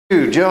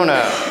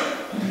Jonah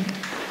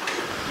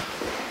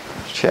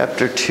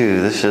Chapter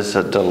 2. This is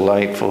a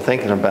delightful,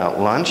 thinking about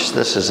lunch,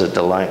 this is a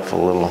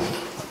delightful little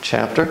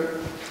chapter.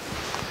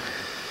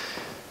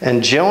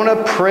 And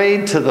Jonah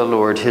prayed to the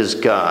Lord his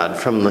God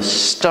from the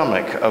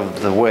stomach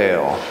of the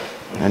whale.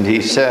 And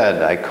he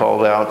said, I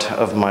called out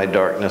of my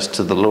darkness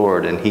to the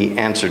Lord, and he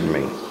answered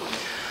me.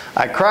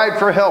 I cried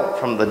for help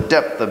from the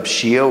depth of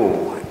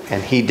Sheol,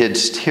 and he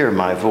didst hear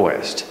my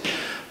voice.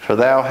 For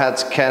thou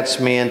hadst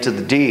cast me into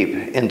the deep,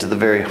 into the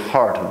very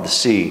heart of the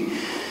sea.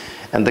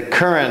 And the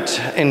current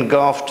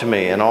engulfed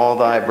me, and all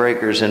thy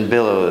breakers and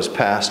billows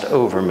passed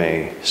over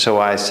me. So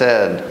I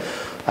said,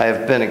 I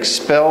have been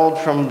expelled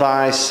from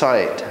thy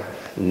sight.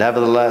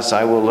 Nevertheless,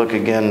 I will look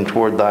again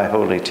toward thy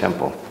holy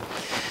temple.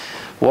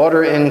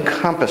 Water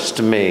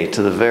encompassed me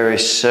to the very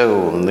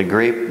soul, and the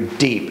great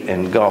deep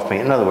engulfed me.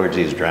 In other words,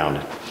 he's drowned.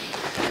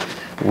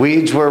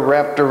 Weeds were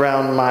wrapped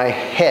around my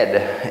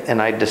head,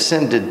 and I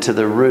descended to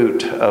the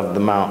root of the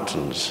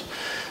mountains.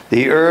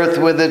 The earth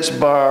with its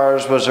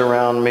bars was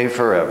around me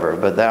forever,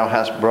 but thou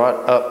hast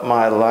brought up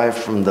my life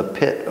from the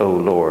pit, O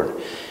Lord.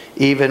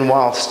 Even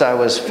whilst I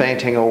was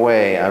fainting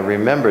away, I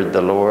remembered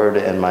the Lord,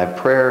 and my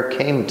prayer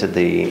came to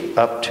thee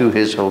up to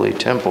his holy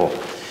temple.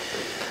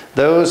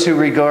 Those who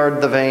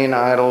regard the vain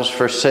idols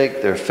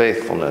forsake their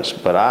faithfulness,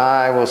 but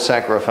I will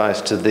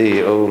sacrifice to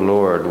thee, O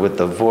Lord, with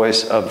the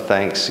voice of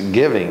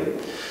thanksgiving.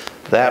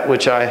 That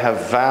which I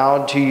have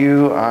vowed to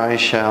you I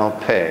shall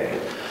pay,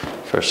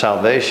 for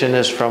salvation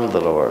is from the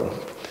Lord.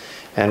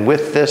 And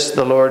with this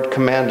the Lord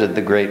commanded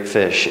the great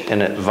fish,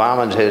 and it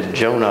vomited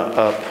Jonah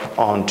up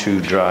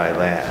onto dry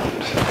land.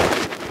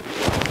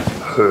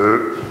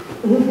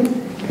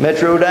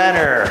 Metro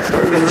Diner.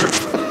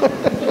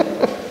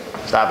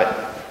 Stop it.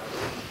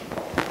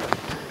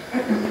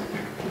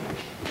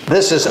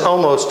 This is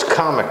almost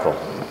comical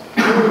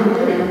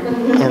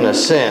in a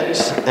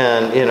sense.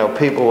 And, you know,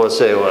 people will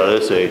say, well,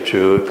 this ain't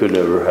true. It could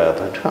never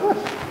happen. Huh?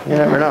 You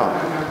never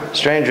know.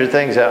 Stranger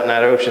things out in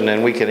that ocean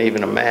than we can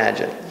even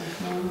imagine.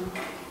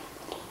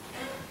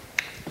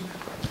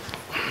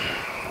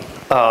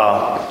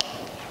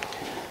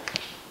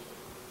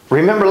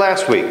 Remember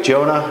last week,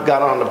 Jonah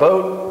got on the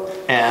boat,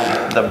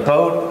 and the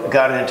boat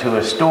got into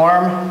a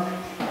storm.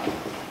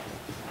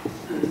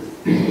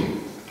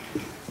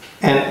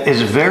 And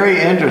it's very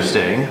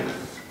interesting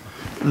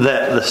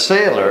that the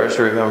sailors,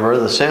 remember,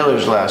 the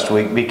sailors last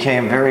week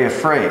became very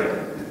afraid.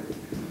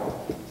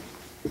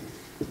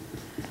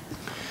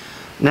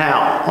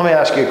 Now, let me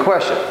ask you a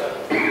question.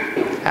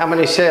 How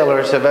many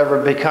sailors have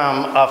ever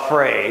become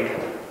afraid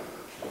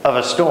of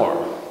a storm?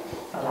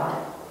 A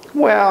lot.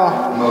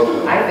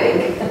 Well, I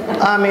think.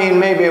 I mean,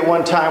 maybe at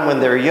one time when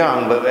they're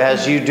young, but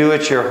as you do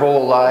it your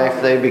whole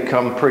life, they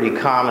become pretty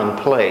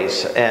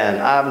commonplace. And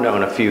I've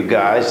known a few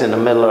guys in the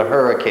middle of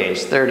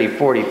hurricanes, 30,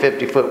 40,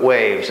 50-foot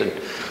waves, and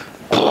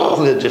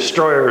the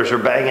destroyers are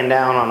banging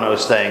down on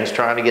those things,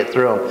 trying to get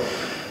through them.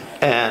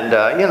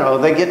 And, you know,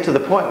 they get to the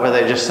point where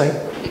they just think,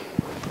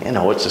 you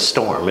know, it's a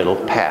storm, it'll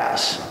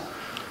pass.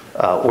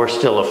 We're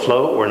still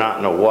afloat, we're not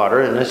in the water,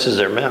 and this is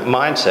their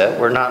mindset.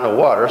 We're not in the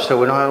water, so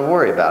we don't have to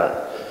worry about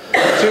it.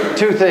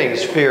 Two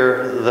things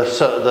fear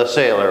the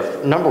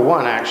sailor. Number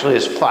one, actually,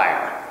 is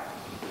fire.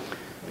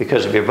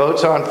 Because if your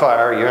boat's on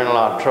fire, you're in a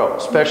lot of trouble.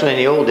 Especially in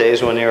the old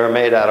days when they were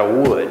made out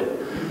of wood.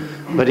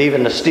 But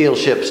even the steel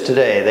ships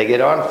today, they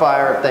get on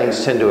fire,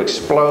 things tend to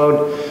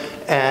explode,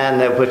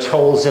 and it puts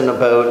holes in the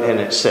boat and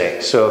it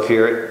sinks. So if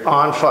you're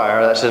on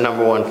fire, that's the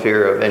number one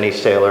fear of any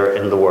sailor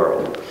in the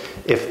world.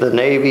 If the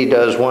Navy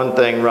does one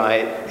thing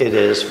right, it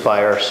is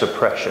fire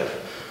suppression.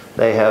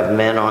 They have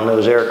men on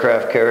those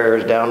aircraft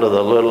carriers down to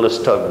the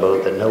littlest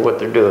tugboat that know what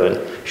they're doing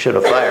should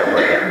a fire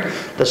break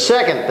out. The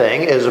second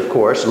thing is, of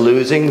course,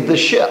 losing the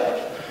ship.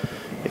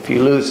 If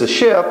you lose the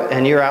ship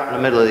and you're out in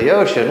the middle of the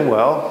ocean,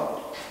 well,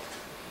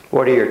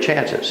 what are your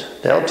chances?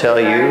 They'll tell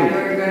you.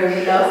 We're going to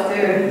be lost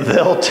too.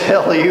 They'll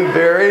tell you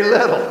very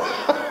little.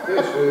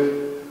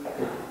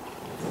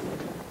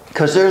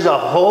 Because there's a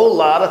whole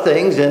lot of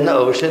things in the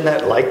ocean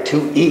that like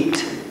to eat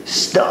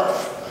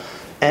stuff.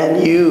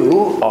 And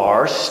you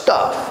are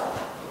stuff.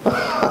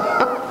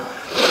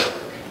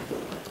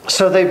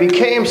 So they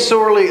became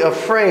sorely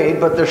afraid,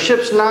 but their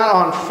ship's not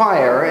on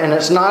fire and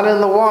it's not in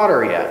the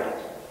water yet.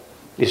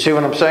 You see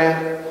what I'm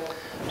saying?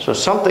 So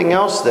something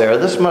else there.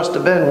 This must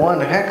have been one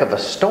heck of a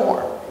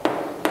storm.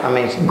 I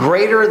mean,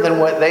 greater than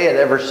what they had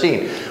ever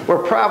seen.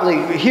 We're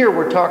probably, here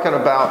we're talking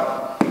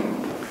about,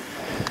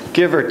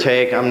 give or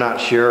take, I'm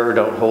not sure,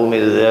 don't hold me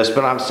to this,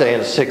 but I'm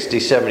saying a 60,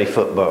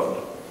 70-foot boat.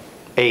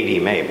 80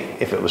 maybe,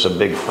 if it was a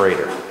big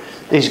freighter.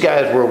 These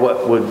guys were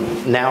what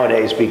would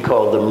nowadays be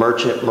called the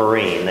merchant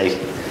marine.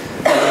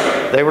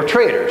 They were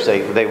traders.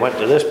 They went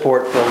to this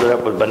port, filled it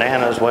up with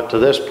bananas, went to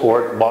this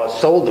port,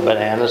 sold the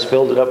bananas,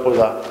 filled it up with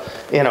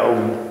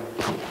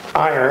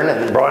iron,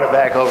 and brought it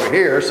back over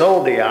here,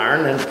 sold the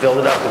iron, and filled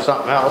it up with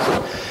something else.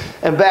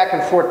 And back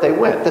and forth they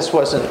went. This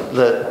wasn't,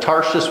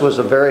 Tarshish was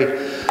a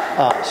very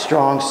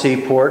strong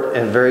seaport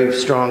and very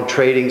strong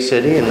trading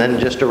city, and then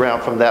just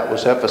around from that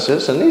was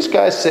Ephesus. And these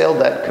guys sailed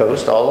that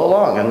coast all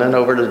along, and then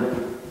over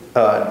to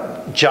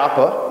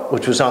Joppa,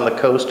 which was on the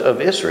coast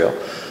of Israel.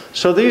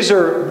 So these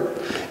are,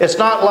 it's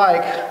not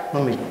like,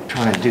 let me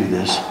try and do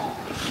this.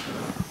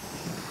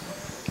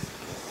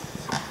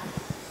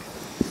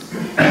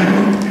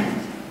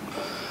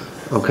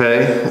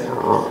 Okay.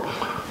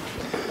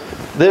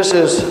 This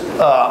is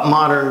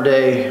modern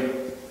day,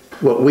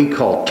 what we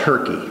call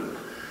Turkey.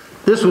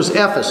 This was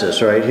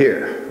Ephesus right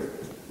here.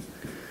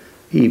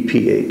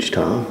 EPH,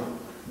 Tom.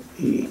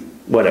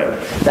 Whatever.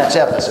 That's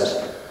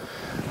Ephesus.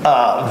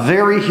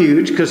 Very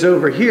huge, because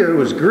over here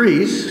was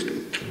Greece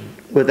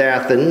with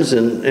Athens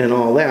and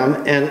all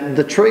them, and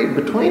the trade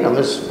between them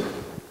is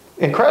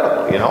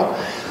incredible, you know.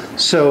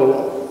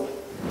 So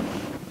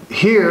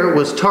here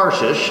was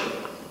Tarshish.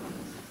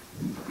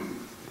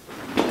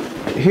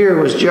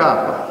 Here was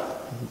Joppa,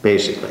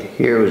 basically.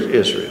 Here was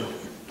Israel.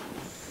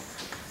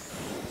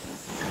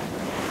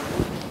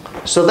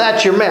 So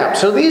that's your map.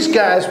 So these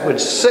guys would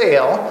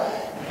sail,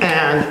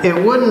 and it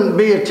wouldn't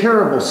be a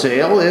terrible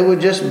sail. It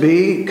would just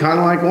be kind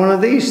of like one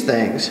of these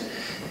things.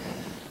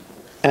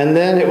 And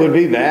then it would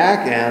be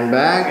back and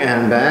back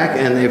and back,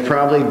 and they've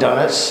probably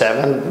done it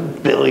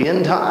 7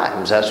 billion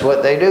times. That's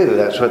what they do.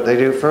 That's what they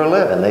do for a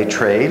living. They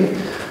trade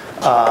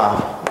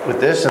with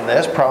this and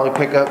this, probably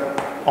pick up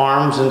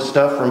arms and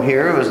stuff from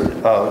here. It was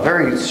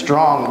very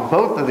strong.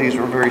 Both of these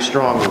were very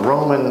strong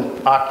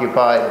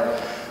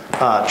Roman-occupied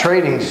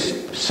trading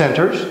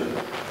centers,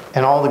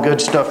 and all the good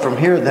stuff from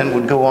here then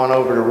would go on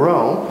over to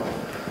Rome.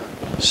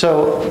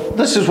 So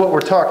this is what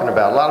we're talking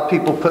about. A lot of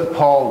people put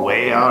Paul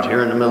way out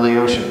here in the middle of the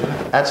ocean.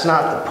 That's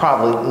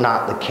probably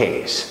not the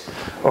case.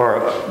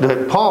 Or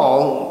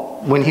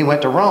Paul, when he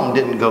went to Rome,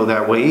 didn't go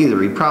that way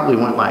either. He probably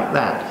went like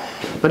that.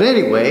 But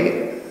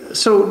anyway,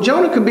 so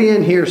Jonah could be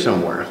in here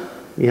somewhere.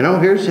 You know,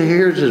 here's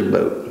his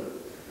boat.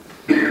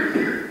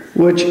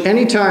 Which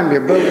anytime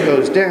your boat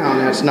goes down,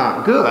 that's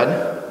not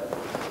good.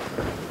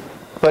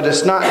 But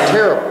it's not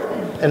terrible.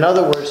 In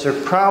other words, there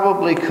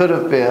probably could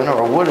have been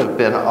or would have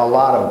been a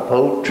lot of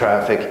boat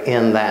traffic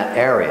in that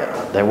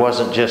area. There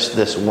wasn't just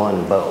this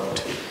one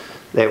boat.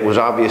 It was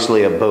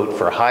obviously a boat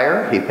for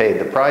hire. He paid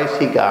the price.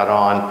 He got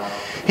on.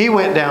 He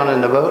went down in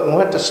the boat and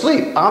went to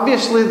sleep.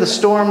 Obviously, the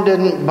storm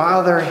didn't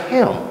bother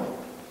him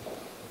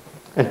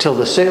until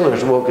the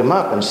sailors woke him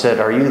up and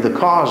said, "Are you the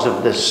cause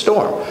of this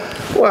storm?"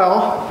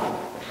 Well,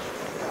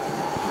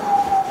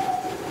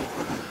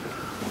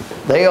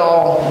 they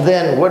all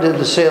then, what did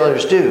the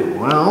sailors do?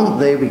 Well,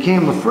 they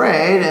became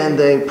afraid and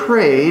they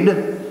prayed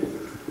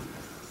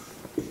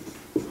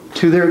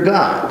to their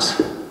gods.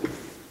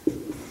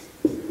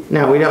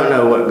 Now, we don't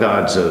know what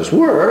gods those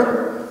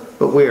were,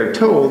 but we are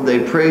told they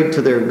prayed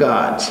to their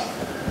gods.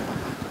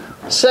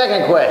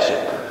 Second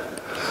question.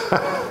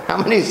 How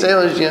many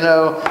sailors do you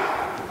know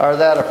are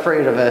that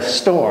afraid of a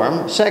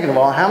storm? Second of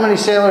all, how many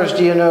sailors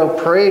do you know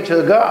pray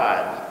to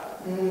God?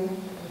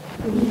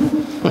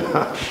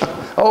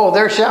 Oh,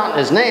 they're shouting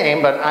his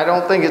name, but I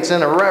don't think it's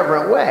in a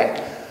reverent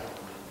way.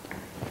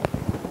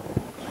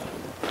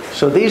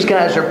 So these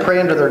guys are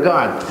praying to their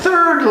God.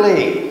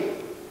 Thirdly,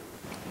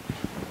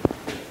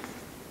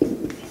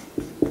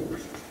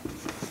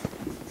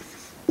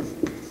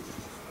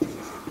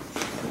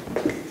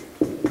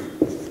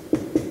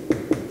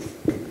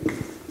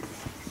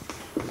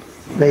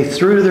 they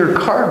threw their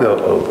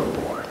cargo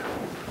overboard.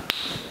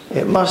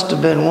 It must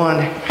have been one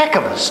heck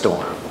of a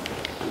storm.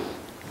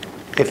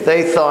 If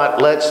they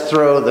thought, let's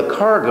throw the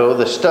cargo,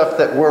 the stuff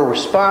that we're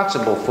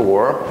responsible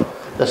for,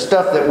 the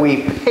stuff that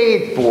we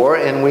paid for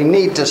and we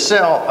need to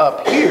sell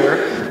up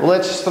here,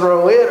 let's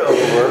throw it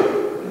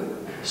over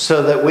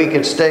so that we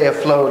can stay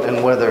afloat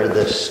and weather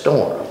this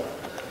storm.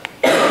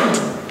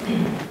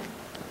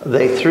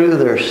 They threw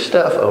their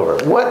stuff over.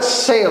 What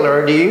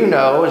sailor do you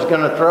know is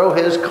going to throw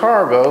his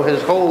cargo,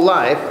 his whole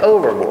life,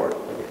 overboard?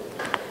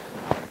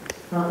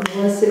 Not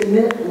unless it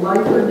meant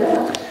life or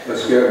death. A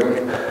scared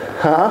one.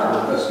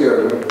 Huh? A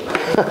scared one.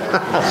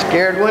 A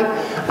scared one?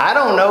 I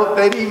don't know if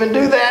they'd even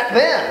do that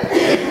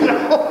then. You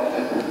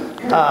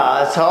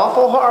know? It's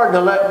awful hard to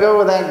let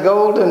go of that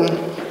golden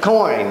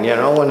coin, you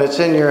know, when it's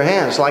in your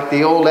hands. Like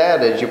the old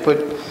adage, you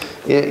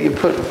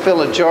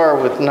fill a jar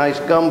with nice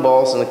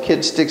gumballs and the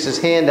kid sticks his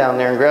hand down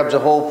there and grabs a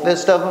whole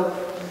fist of them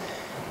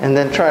and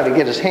then try to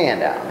get his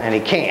hand out, and he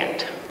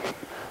can't.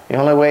 The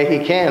only way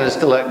he can is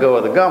to let go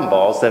of the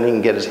gumballs, then he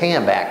can get his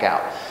hand back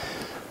out.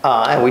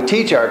 And we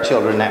teach our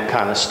children that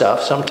kind of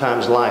stuff.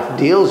 Sometimes life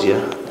deals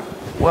you.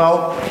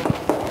 Well,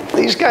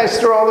 these guys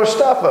throw all their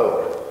stuff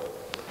over.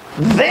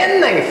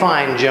 Then they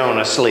find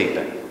Jonah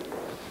sleeping.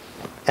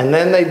 And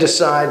then they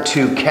decide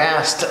to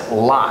cast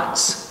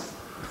lots.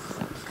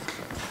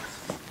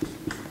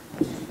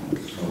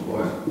 Oh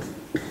boy.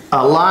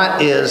 A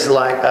lot is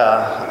like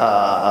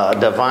a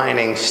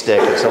divining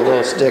stick. It's a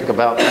little stick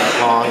about that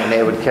long, and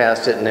they would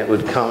cast it and it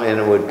would come in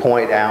and would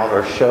point out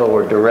or show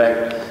or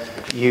direct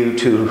you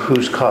to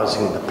who's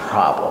causing the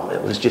problem.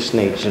 It was just an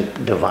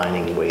ancient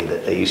divining way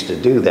that they used to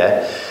do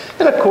that.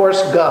 And of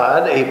course,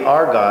 God,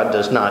 our God,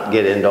 does not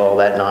get into all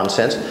that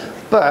nonsense,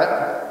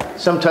 but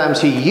sometimes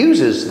he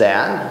uses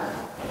that,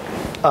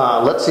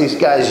 lets these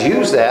guys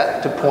use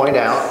that to point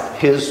out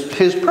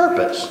his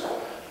purpose.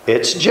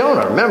 It's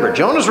Jonah. Remember,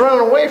 Jonah's running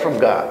away from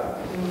God.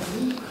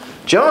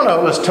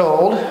 Jonah was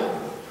told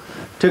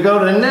to go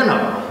to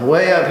Nineveh,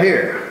 way up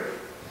here,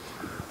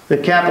 the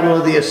capital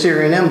of the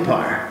Assyrian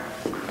Empire.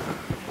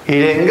 He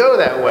didn't go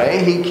that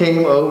way. He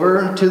came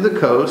over to the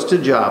coast, to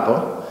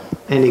Joppa,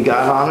 and he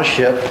got on a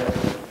ship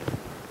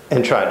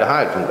and tried to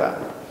hide from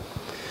God.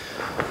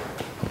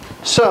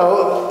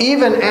 So,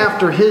 even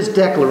after his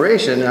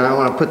declaration, and I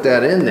want to put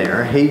that in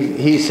there,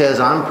 he says,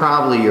 I'm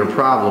probably your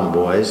problem,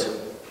 boys.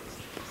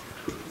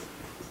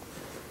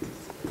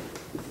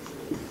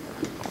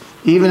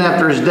 Even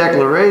after his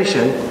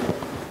declaration,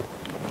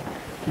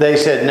 they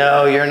said,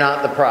 no, you're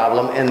not the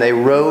problem. And they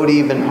rowed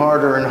even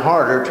harder and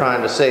harder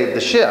trying to save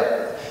the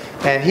ship.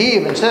 And he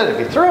even said, if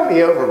you throw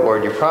me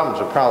overboard, your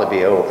problems will probably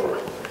be over.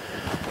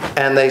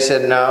 And they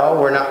said, no,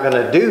 we're not going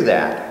to do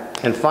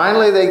that. And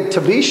finally, to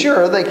be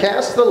sure, they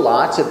cast the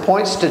lots. It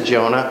points to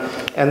Jonah.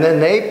 And then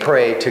they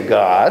pray to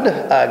God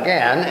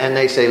again. And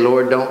they say,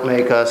 Lord, don't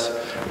make us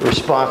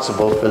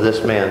responsible for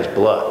this man's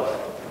blood.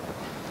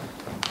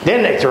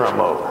 Then they throw him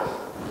over.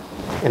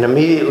 And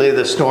immediately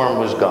the storm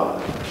was gone.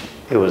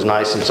 It was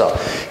nice and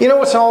soft. You know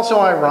what's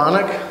also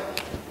ironic?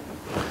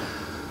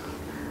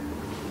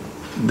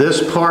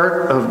 This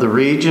part of the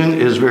region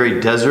is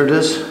very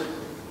desertous.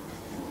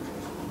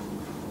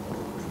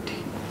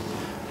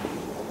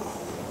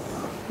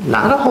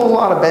 Not a whole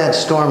lot of bad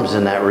storms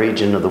in that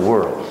region of the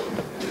world.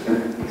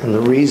 And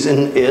the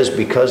reason is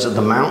because of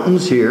the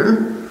mountains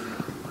here,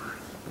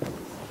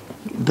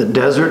 the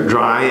desert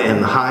dry,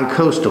 and the high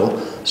coastal.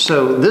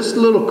 So this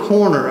little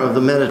corner of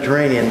the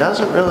Mediterranean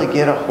doesn't really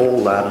get a whole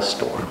lot of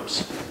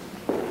storms.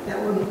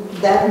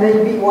 That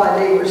may be why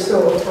they were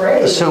so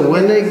afraid. So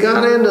when they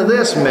got into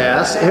this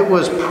mess, it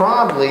was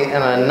probably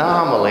an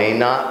anomaly,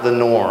 not the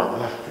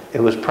norm.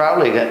 It was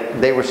probably that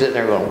they were sitting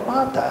there going,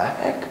 what the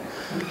heck?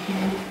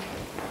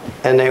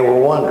 And they were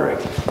wondering.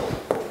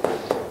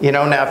 You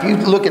know, now if you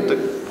look at the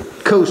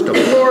coast of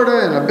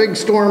Florida and a big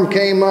storm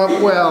came up,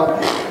 well,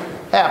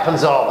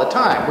 happens all the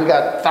time. We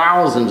got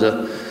thousands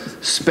of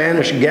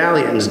Spanish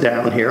galleons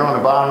down here on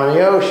the bottom of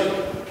the ocean.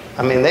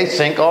 I mean, they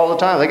sink all the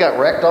time. They got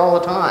wrecked all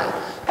the time.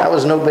 That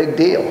was no big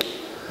deal.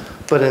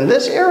 But in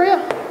this area,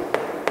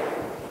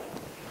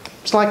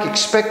 it's like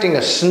expecting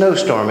a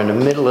snowstorm in the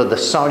middle of the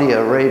Saudi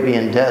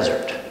Arabian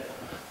desert.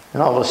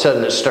 And all of a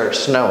sudden it starts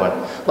snowing.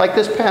 Like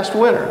this past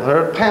winter,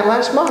 or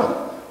last month.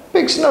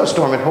 Big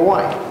snowstorm in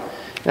Hawaii.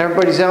 And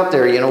everybody's out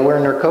there, you know,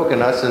 wearing their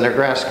coconuts and their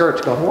grass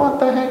skirts going, what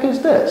the heck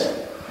is this?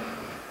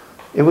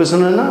 It was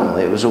an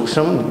anomaly. It was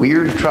some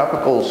weird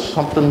tropical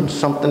something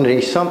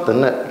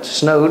that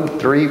snowed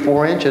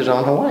 3-4 inches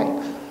on Hawaii.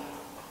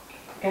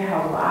 In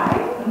Hawaii?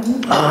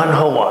 On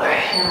Hawaii.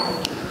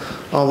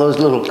 Yeah. All those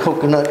little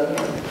coconut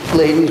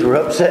ladies were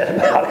upset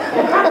about it.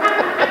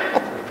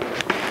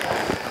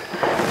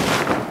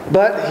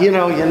 But, you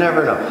know, you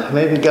never know.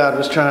 Maybe God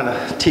was trying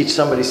to teach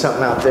somebody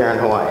something out there in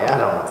Hawaii. I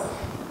don't know.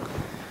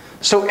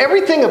 So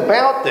everything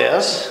about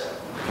this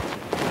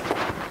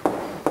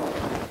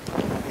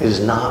is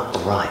not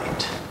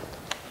right.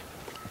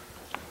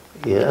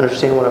 You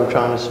understand what I'm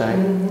trying to say?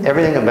 Mm-hmm.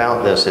 Everything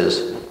about this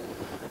is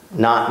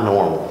not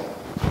normal.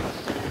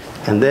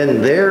 And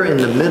then there in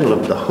the middle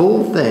of the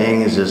whole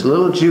thing is this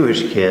little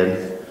Jewish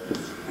kid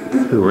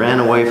who ran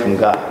away from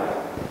God.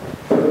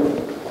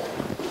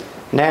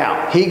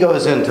 Now, he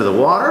goes into the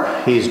water.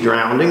 He's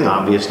drowning,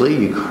 obviously.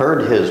 You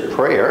heard his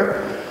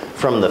prayer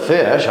from the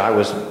fish. I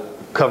was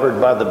covered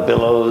by the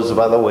billows,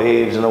 by the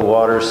waves and the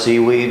water.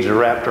 Seaweeds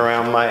wrapped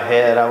around my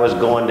head. I was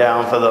going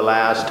down for the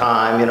last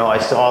time. You know, I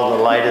saw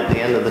the light at the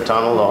end of the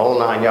tunnel, the whole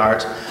 9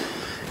 yards.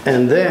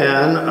 And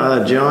then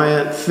a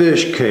giant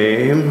fish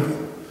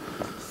came.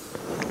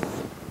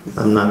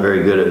 I'm not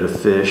very good at a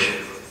fish.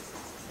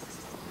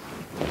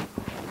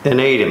 And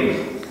ate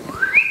him.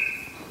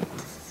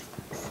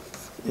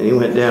 And he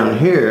went down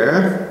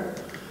here,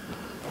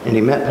 and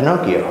he met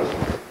Pinocchio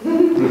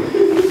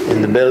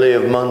in the belly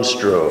of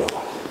Monstro.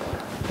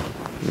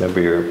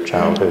 Remember your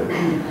childhood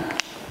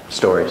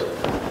stories.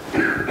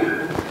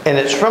 And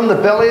it's from the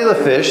belly of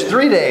the fish.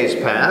 3 days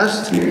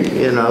passed.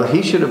 You know,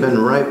 he should have been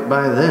right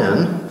by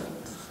then.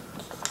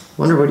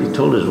 Wonder what he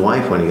told his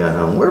wife when he got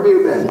home. Where have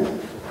you been?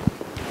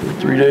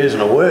 3 days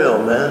in a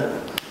whale, man.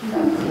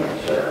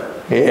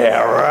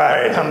 Yeah,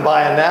 right. I'm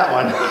buying that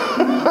one.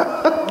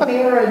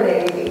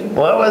 Marinating.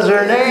 What was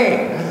her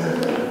name?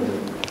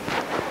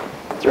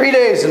 3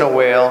 days in a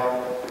whale.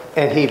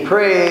 And he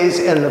prays,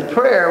 and the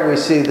prayer we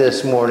see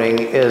this morning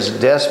is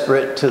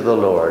desperate to the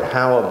Lord.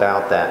 How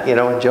about that? You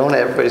know, in Jonah,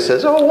 everybody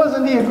says, oh,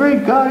 wasn't he a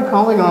great guy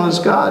calling on his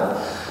God?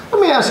 Let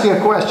me ask you a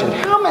question.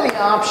 How many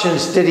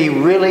options did he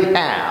really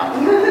have?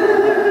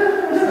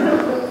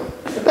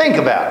 Think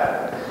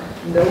about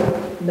it. No,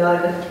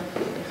 none.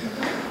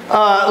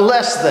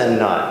 Less than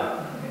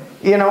none.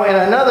 You know, in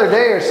another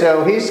day or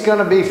so, he's going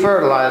to be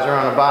fertilizer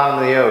on the bottom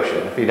of the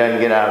ocean if he doesn't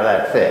get out of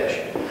that fish.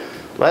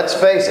 Let's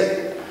face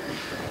it.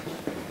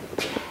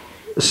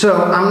 So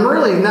I'm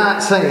really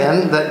not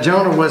saying that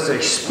Jonah was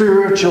a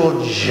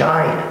spiritual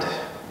giant.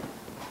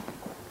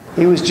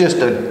 He was just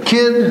a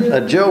kid,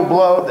 a Joe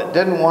Blow that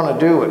didn't want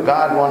to do what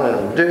God wanted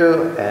him to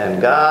do,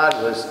 and God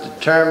was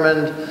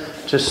determined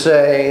to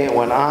say,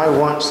 when I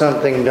want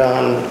something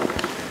done,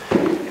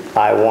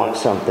 I want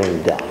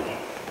something done.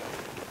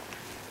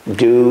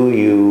 Do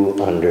you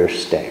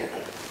understand?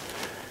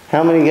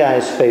 How many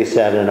guys face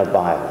that in a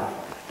Bible?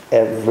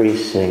 Every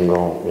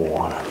single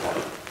one of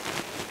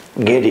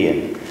them.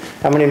 Gideon.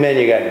 How many men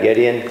you got,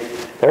 Gideon?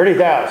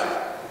 30,000.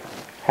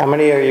 How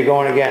many are you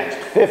going against?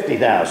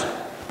 50,000.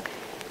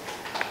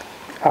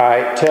 All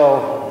right,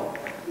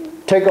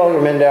 take all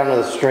your men down to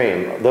the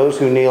stream. Those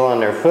who kneel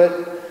on their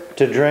foot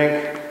to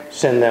drink,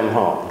 send them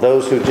home.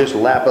 Those who just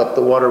lap up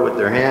the water with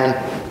their hand,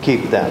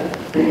 keep them.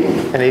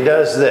 And he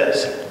does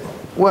this.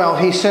 Well,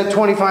 he sent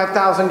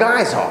 25,000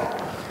 guys home.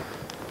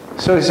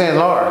 So he's saying,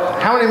 Lord,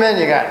 how many men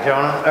you got,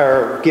 Jonah?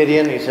 Or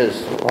Gideon? He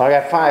says, well, I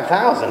got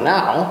 5,000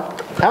 now.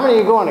 How many are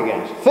you going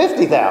against?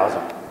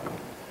 50,000.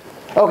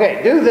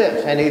 Okay, do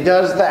this. And he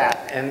does that.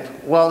 And,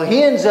 well,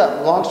 he ends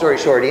up, long story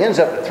short, he ends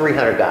up with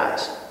 300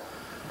 guys.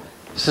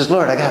 He says,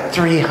 Lord, I got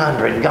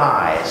 300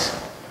 guys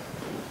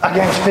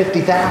against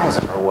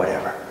 50,000 or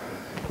whatever.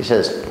 He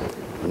says,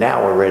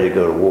 now we're ready to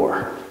go to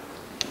war.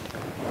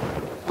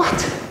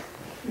 What?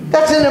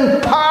 That's an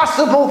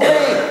impossible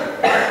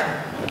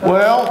thing.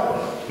 Well,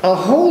 a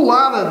whole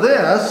lot of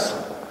this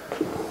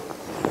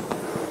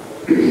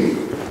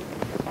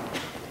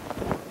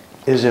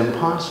is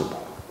impossible.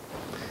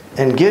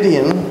 And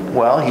Gideon,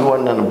 well, he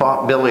wasn't in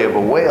the belly of a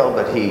whale,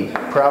 but he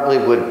probably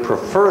would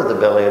prefer the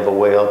belly of a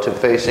whale to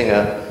facing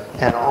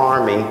an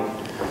army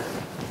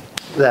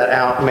that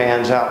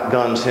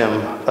outguns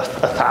him a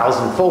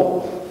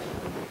thousandfold.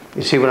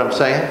 You see what I'm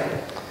saying?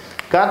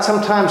 God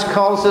sometimes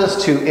calls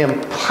us to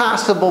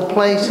impossible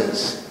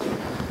places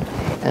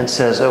and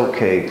says,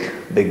 okay,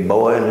 big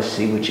boy, let's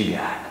see what you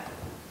got.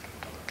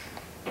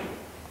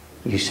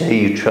 You say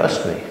you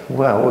trust me.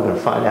 Well, we're going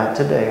to find out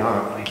today,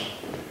 aren't we?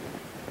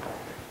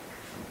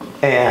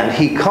 And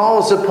he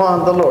calls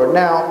upon the Lord.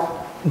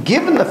 Now,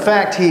 given the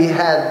fact he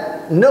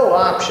had no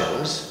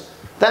options,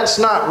 that's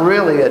not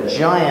really a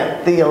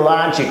giant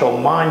theological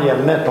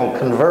monumental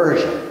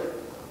conversion.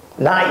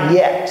 Not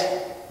yet.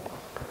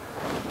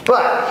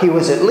 But he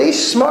was at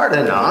least smart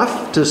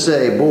enough to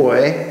say,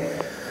 boy,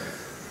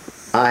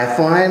 I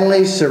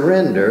finally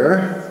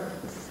surrender.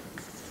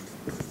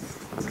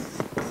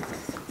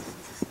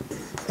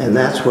 And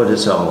that's what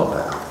it's all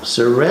about.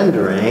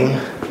 Surrendering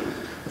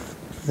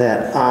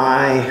that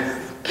I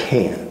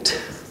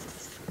can't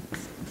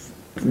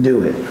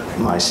do it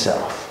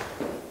myself.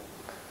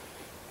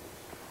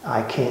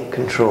 I can't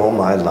control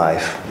my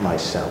life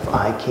myself.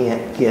 I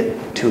can't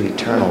get to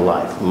eternal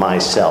life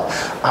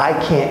myself. I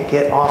can't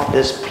get off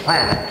this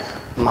planet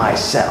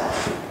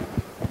myself.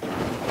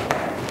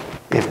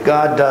 If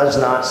God does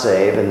not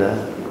save, and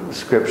the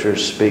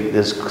scriptures speak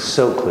this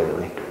so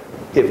clearly,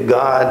 if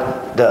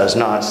God does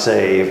not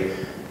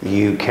save,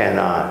 you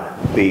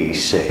cannot be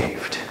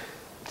saved.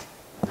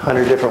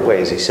 100 different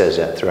ways he says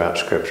that throughout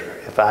scripture.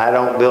 If I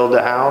don't build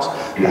a house,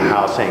 the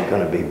house ain't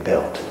going to be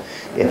built.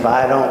 If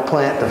I don't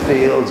plant the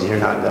fields, you're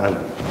not going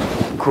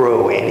to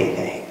grow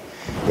anything.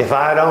 If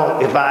I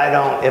don't,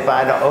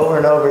 over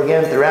and over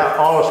again throughout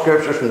all of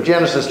scriptures from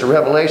Genesis to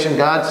Revelation,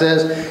 God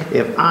says,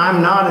 if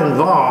I'm not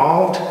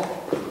involved,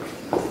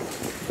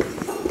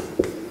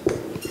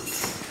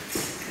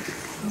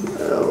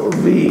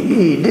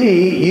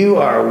 V-E-D, you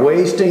are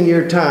wasting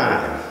your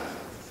time.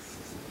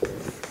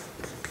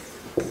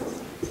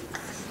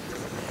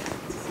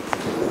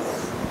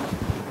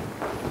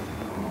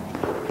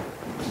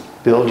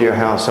 Build your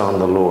house on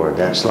the Lord.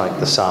 That's like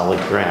the solid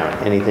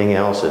ground. Anything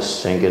else is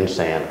sinking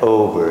sand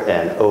over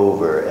and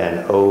over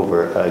and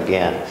over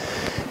again.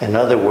 In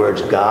other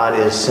words, God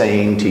is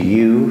saying to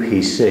you,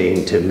 he's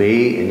saying to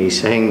me, and he's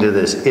saying to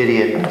this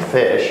idiot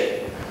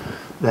fish,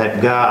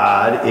 that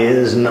God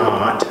is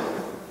not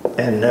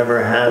and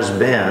never has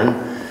been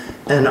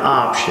an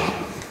option.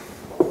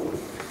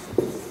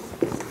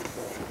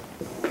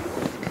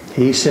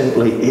 He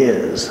simply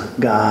is.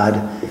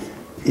 God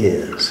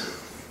is.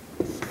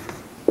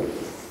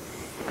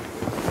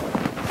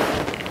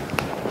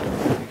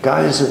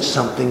 God isn't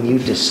something you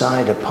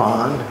decide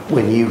upon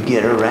when you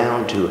get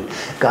around to it.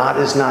 God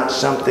is not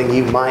something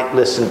you might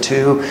listen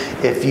to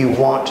if you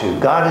want to.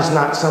 God is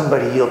not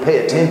somebody you'll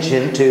pay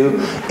attention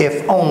to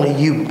if only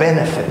you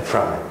benefit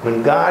from it.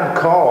 When God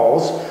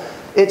calls,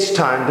 it's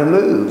time to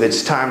move.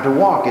 It's time to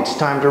walk. It's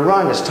time to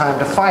run. It's time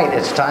to fight.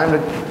 It's time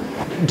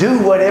to do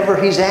whatever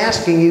he's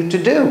asking you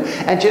to do.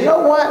 And you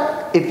know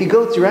what? If you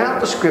go throughout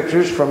the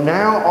scriptures from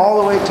now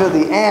all the way to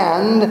the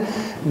end,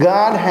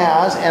 God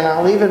has, and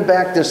I'll even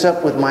back this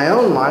up with my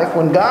own life,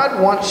 when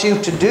God wants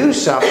you to do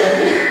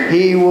something,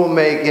 he will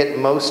make it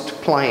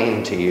most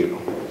plain to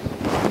you.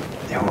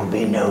 There will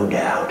be no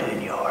doubt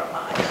in your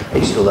mind. I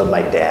used to love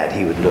my dad.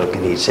 He would look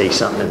and he'd say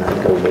something and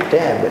I'd go, but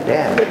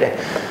dad.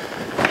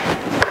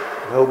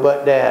 No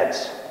but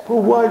dads.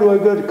 Well, why do I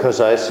go to?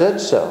 Because I said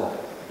so.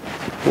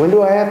 When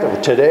do I have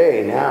to?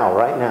 Today, now,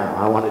 right now.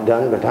 I want it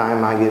done by the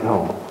time I get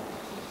home.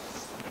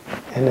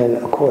 And then,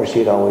 of course,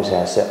 he'd always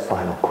ask that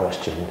final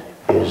question.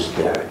 Is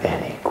there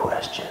any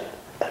question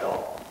at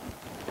all?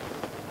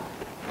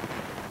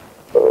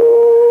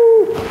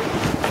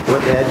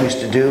 What Dad used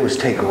to do was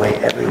take away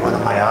every one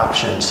of my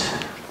options.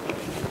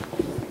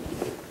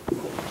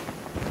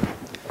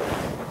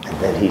 And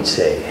then he'd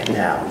say,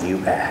 now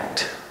you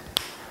act.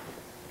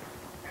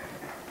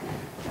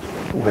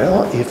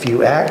 Well, if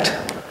you act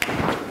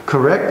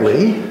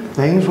correctly,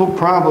 things will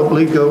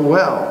probably go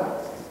well.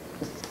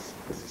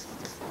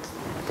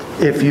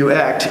 If you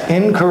act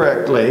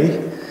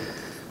incorrectly,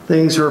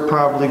 things are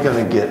probably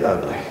going to get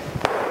ugly.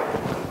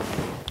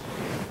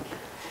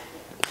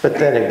 But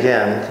then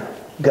again,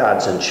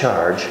 God's in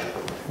charge,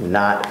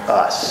 not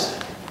us.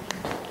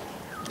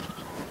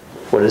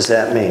 What does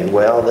that mean?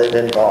 Well, it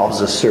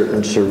involves a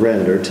certain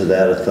surrender to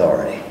that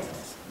authority.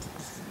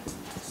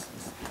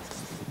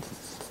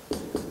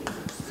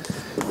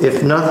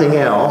 If nothing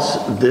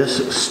else,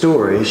 this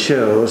story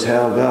shows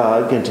how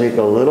God can take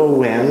a little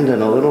wind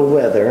and a little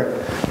weather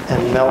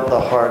and melt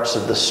the hearts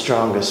of the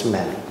strongest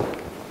men.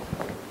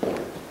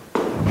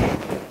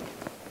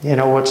 You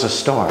know, what's a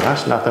storm?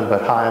 That's nothing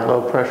but high and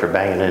low pressure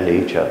banging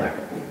into each other.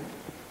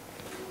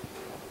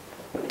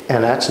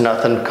 And that's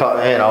nothing,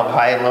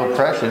 high and low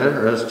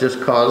pressure is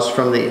just caused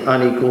from the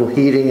unequal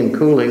heating and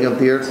cooling of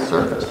the Earth's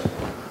surface.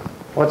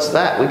 What's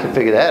that? We can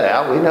figure that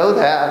out. We know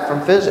that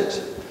from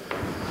physics.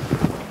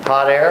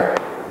 Hot air,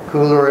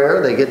 cooler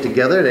air, they get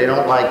together, they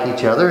don't like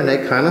each other, and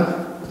they kind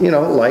of,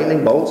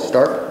 lightning bolts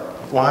start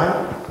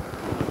flying.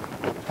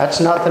 That's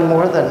nothing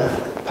more than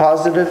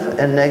positive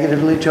and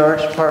negatively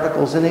charged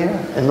particles in the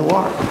air, in the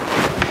water.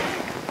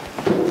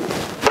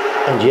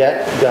 And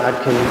yet,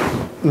 God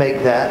can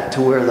make that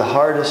to where the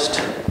hardest,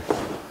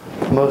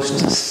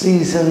 most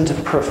seasoned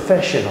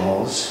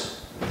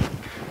professionals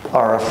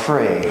are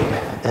afraid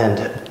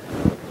and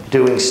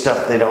doing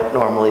stuff they don't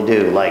normally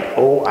do. Like,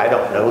 I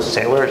don't know,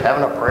 sailors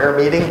having a prayer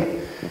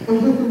meeting?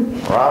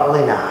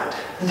 Probably not.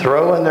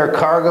 Throwing their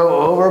cargo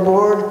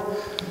overboard?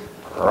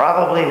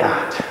 Probably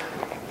not.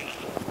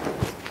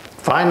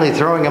 Finally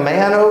throwing a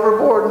man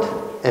overboard?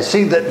 And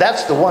see,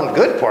 that's the one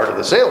good part of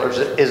the sailors,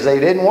 is they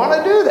didn't want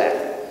to do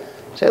that.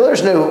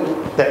 Sailors knew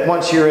that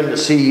once you're in the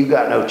sea, you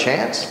got no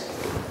chance.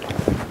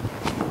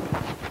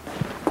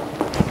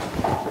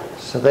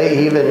 So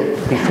they, even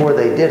before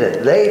they did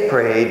it, they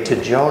prayed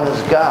to Jonah's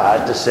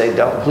God to say,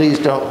 please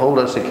don't hold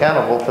us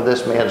accountable for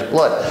this man's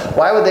blood.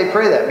 Why would they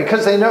pray that?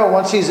 Because they know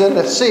once he's in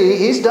the sea,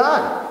 he's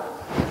done.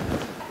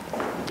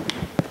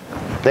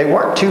 They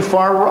weren't too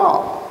far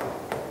wrong.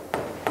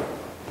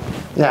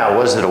 Now,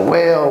 was it a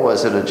whale?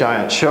 Was it a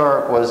giant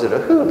shark? Was it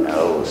who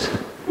knows?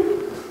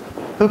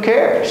 Who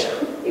cares?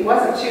 He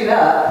wasn't chewed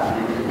up.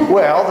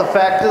 Well, the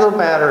fact of the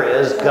matter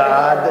is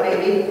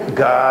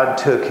God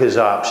took his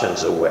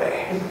options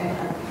away.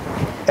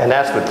 And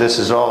that's what this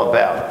is all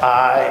about.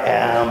 I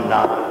am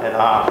not an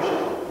option.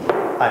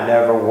 I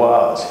never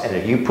was. And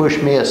if you push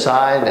me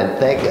aside and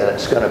think that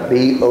it's going to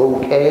be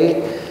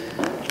okay,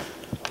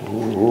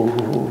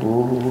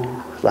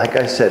 like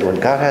I said, when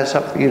God has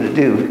something for you to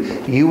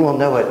do, you will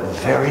know it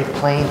very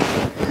plainly.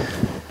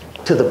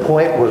 To the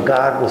point where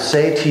God will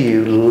say to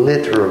you,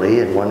 literally,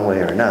 in one way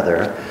or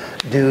another,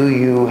 do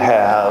you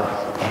have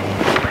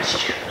any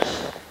questions?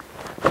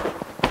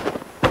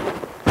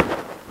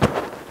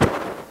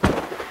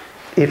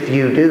 If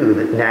you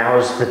do,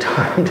 now's the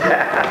time to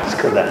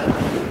ask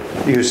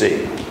that. You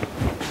see.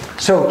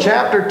 So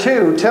chapter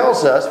 2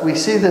 tells us, we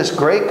see this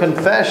great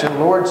confession,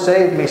 Lord,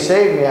 save me,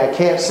 I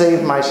can't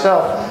save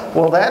myself.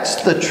 Well,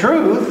 that's the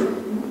truth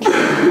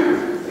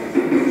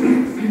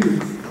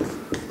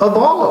of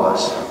all of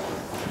us.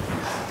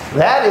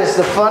 That is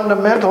the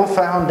fundamental,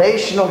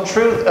 foundational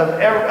truth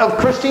of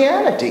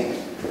Christianity.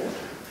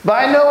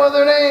 By no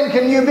other name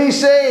can you be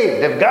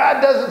saved. If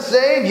God doesn't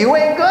save, you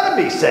ain't going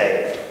to be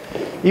saved.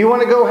 You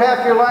want to go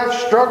half your life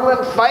struggling,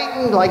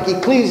 fighting like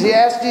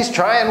Ecclesiastes,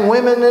 trying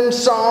women and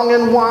song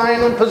and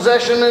wine and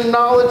possession and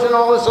knowledge and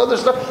all this other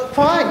stuff?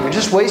 Fine, you're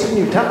just wasting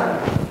your time.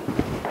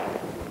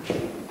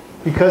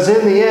 Because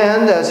in the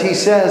end, as he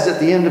says at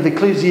the end of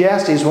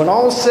Ecclesiastes, when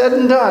all's said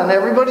and done,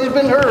 everybody's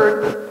been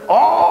heard,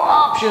 all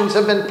options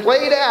have been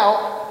played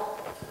out,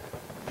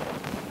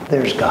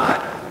 there's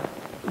God.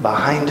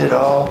 Behind it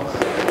all,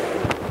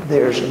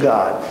 there's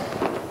God.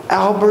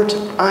 Albert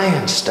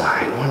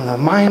Einstein, one of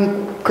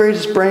the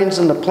greatest brains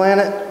on the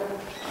planet,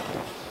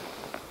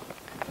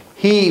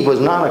 he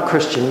was not a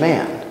Christian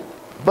man.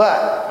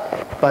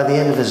 But by the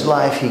end of his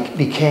life, he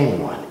became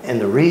one. And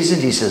the reason,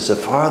 he says, the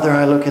farther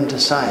I look into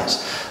science,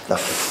 the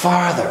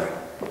farther,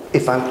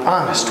 if I'm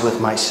honest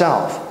with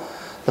myself,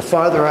 the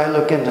farther I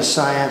look into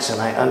science and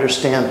I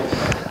understand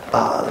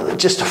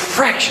just a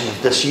fraction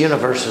of this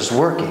universe's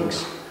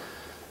workings,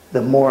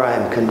 the more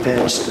I'm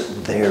convinced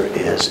that there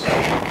is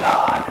a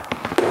God.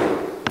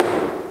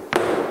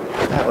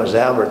 That was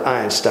Albert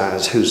Einstein,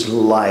 whose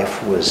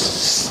life was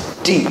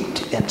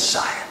steeped in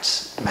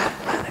science,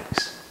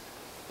 mathematics.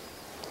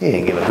 He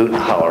didn't give a hoot and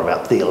holler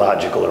about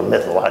theological or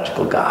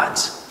mythological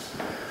gods.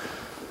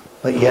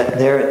 But yet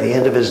there at the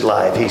end of his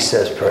life, he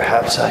says,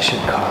 perhaps I should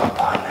call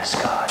upon this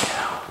God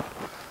now.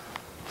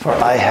 For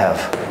I have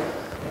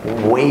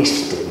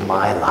wasted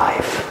my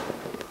life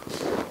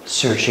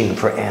searching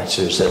for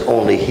answers that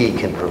only he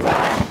can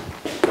provide.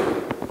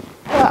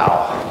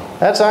 Wow,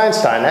 that's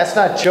Einstein. That's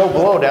not Joe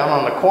Blow down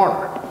on the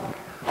corner.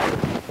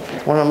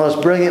 One of the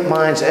most brilliant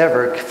minds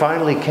ever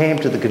finally came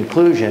to the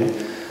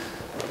conclusion,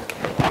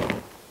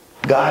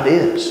 God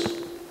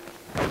is,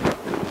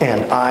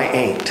 and I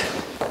ain't.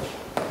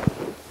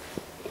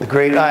 The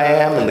great I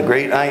am and the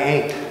great I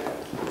ain't.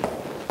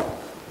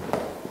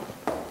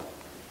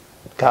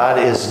 God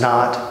is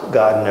not,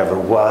 God never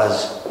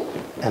was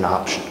an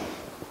option.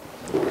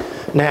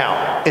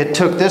 Now, it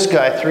took this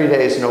guy 3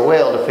 days in a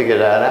whale to figure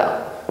that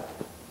out.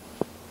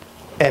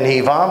 And he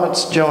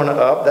vomits Jonah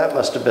up. That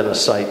must have been a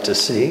sight to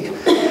see.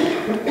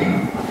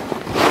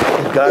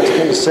 And God's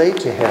going to say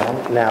to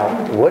him, now,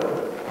 what?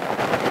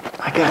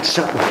 I got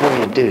something for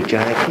you to do,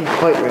 John. I can't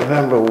quite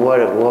remember what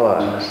it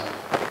was.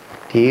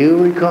 Do you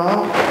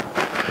recall?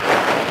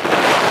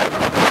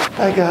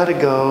 I got to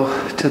go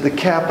to the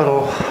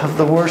capital of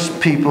the worst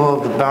people,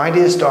 of the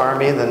mightiest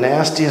army, the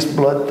nastiest,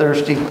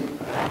 bloodthirsty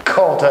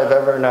cult I've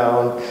ever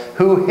known,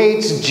 who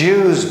hates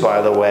Jews,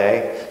 by the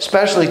way,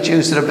 especially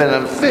Jews that have been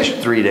in a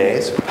fish 3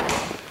 days.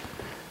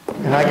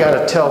 And I got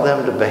to tell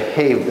them to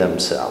behave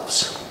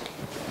themselves.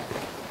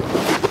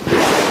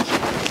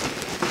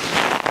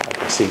 I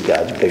can see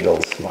God's big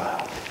old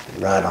smile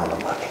right on the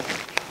money.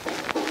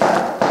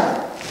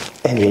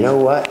 And you know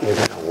what? You're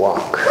going to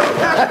walk.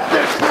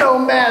 There's no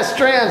mass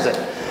transit.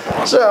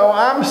 So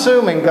I'm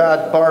assuming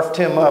God barfed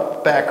him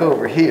up back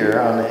over here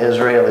on the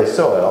Israeli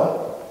soil.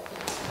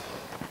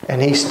 And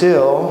he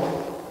still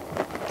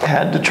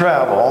had to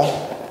travel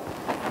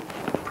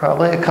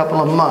probably a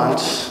couple of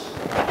months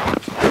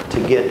to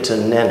get to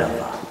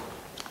Nineveh.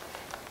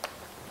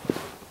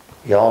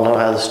 Y'all know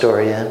how the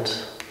story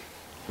ends?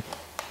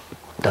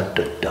 Dun,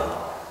 dun, dun.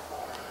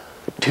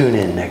 Tune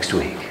in next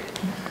week.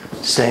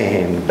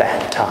 Same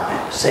bat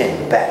time,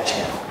 same bat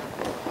channel.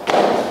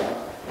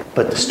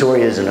 But the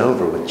story isn't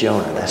over with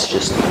Jonah. That's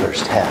just the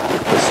first half.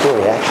 The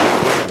story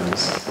actually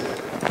ends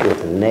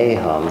with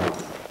Nahum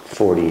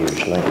 40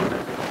 years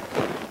later.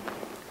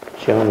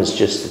 Jonah's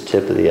just the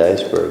tip of the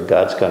iceberg.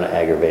 God's going to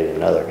aggravate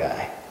another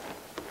guy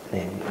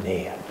named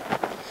Nahum.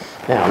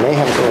 Now,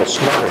 Nahum's a little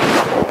smarter.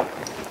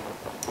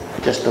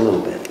 Just a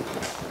little bit.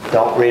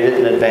 Don't read it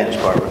in advance,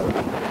 Barbara.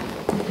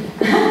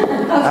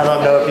 I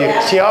don't know if you...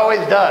 She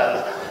always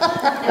does.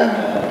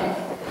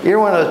 You're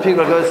one of those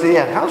people who goes to the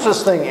end. How's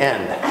this thing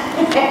end?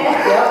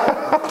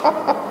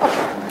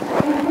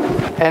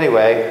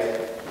 Anyway,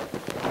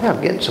 yeah,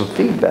 I'm getting some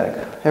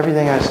feedback.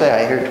 Everything I say,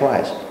 I hear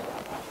twice.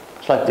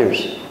 It's like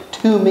there's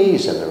two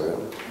me's in the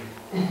room.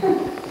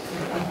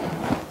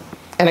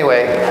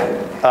 Anyway,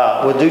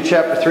 we'll do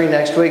chapter 3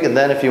 next week, and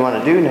then if you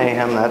want to do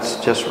Nahum, that's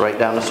just right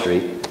down the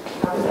street.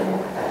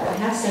 I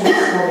have Sunday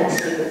school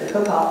next week with the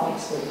cook-off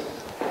next week.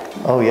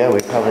 Oh yeah, we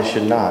probably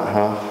should not,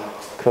 huh?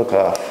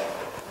 Cook-off.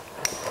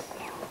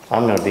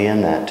 I'm going to be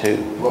in that too.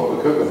 What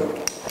we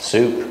cooking?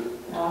 Soup.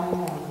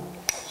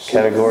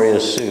 Category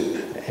of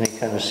soup. Any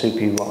kind of soup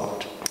you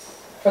want.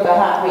 For the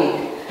hot week.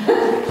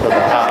 For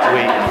the hot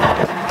week.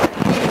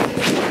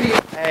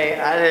 Hey,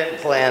 I didn't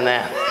plan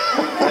that.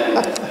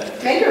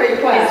 Make a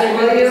request,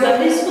 will you?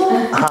 Sunday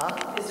school? Huh?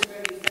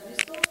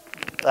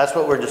 That's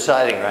what we're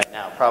deciding right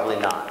now. Probably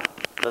not.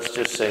 Let's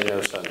just say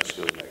no Sunday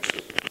school next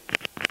week.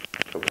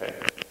 Okay.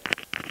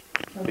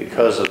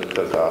 Because of the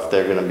cook-off,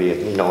 they're going to be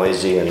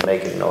noisy and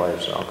making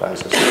noise and all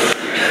kinds of stuff.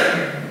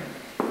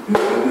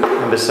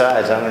 And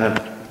besides, I'm going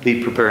to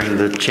be preparing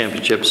the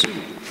championship soup.